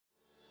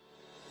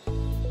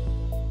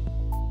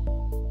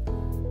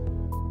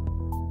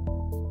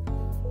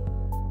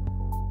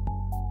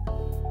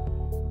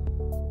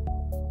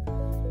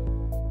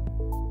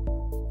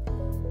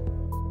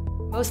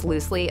Most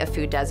loosely, a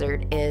food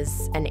desert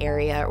is an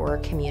area or a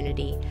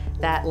community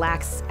that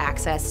lacks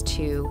access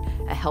to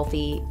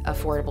healthy,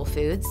 affordable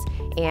foods.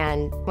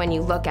 And when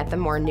you look at the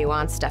more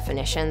nuanced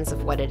definitions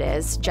of what it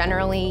is,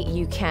 generally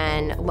you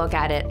can look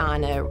at it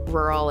on a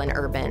rural and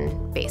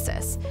urban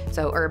basis.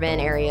 So urban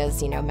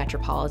areas,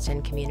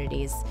 metropolitan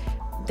communities.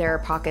 There are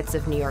pockets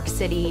of New York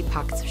City,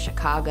 pockets of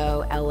Chicago,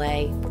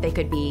 LA. They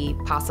could be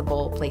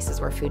possible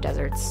places where food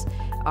deserts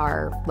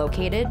are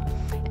located.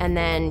 And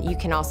then you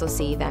can also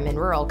see them in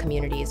rural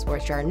communities,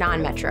 which are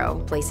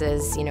non-metro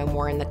places,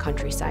 more in the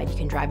countryside. You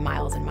can drive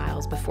miles and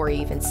miles before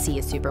you even see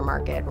a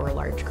supermarket or a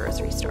large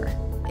grocery store.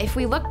 If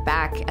we look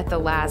back at the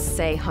last,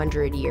 say,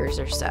 100 years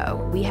or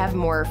so, we have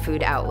more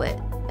food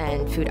outlet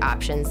and food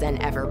options than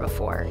ever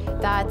before.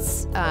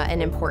 That's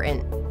an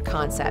important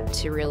concept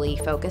to really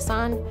focus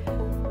on,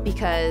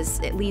 because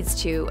it leads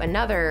to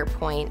another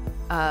point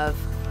of,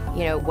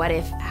 what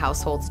if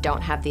households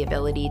don't have the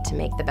ability to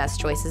make the best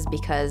choices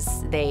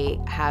because they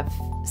have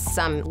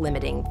some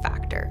limiting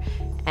factor?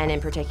 And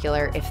in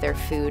particular, if their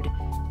food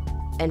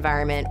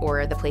environment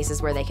or the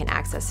places where they can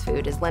access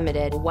food is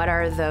limited, what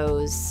are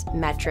those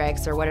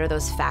metrics or what are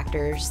those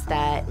factors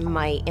that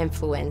might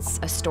influence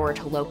a store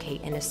to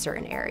locate in a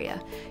certain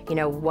area?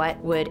 What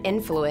would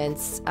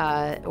influence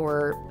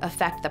or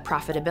affect the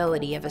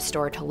profitability of a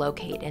store to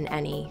locate in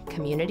any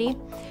community?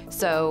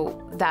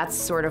 So that's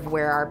sort of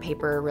where our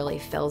paper really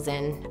fills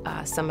in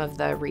some of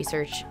the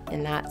research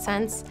in that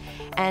sense.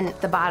 And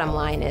the bottom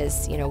line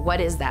is, what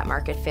is that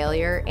market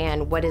failure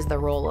and what is the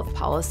role of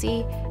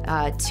policy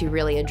to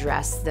really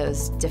address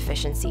those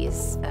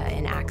deficiencies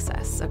in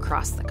access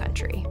across the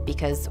country,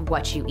 because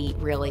what you eat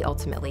really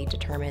ultimately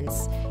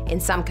determines, in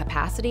some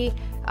capacity,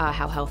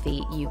 how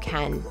healthy you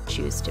can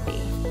choose to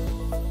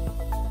be.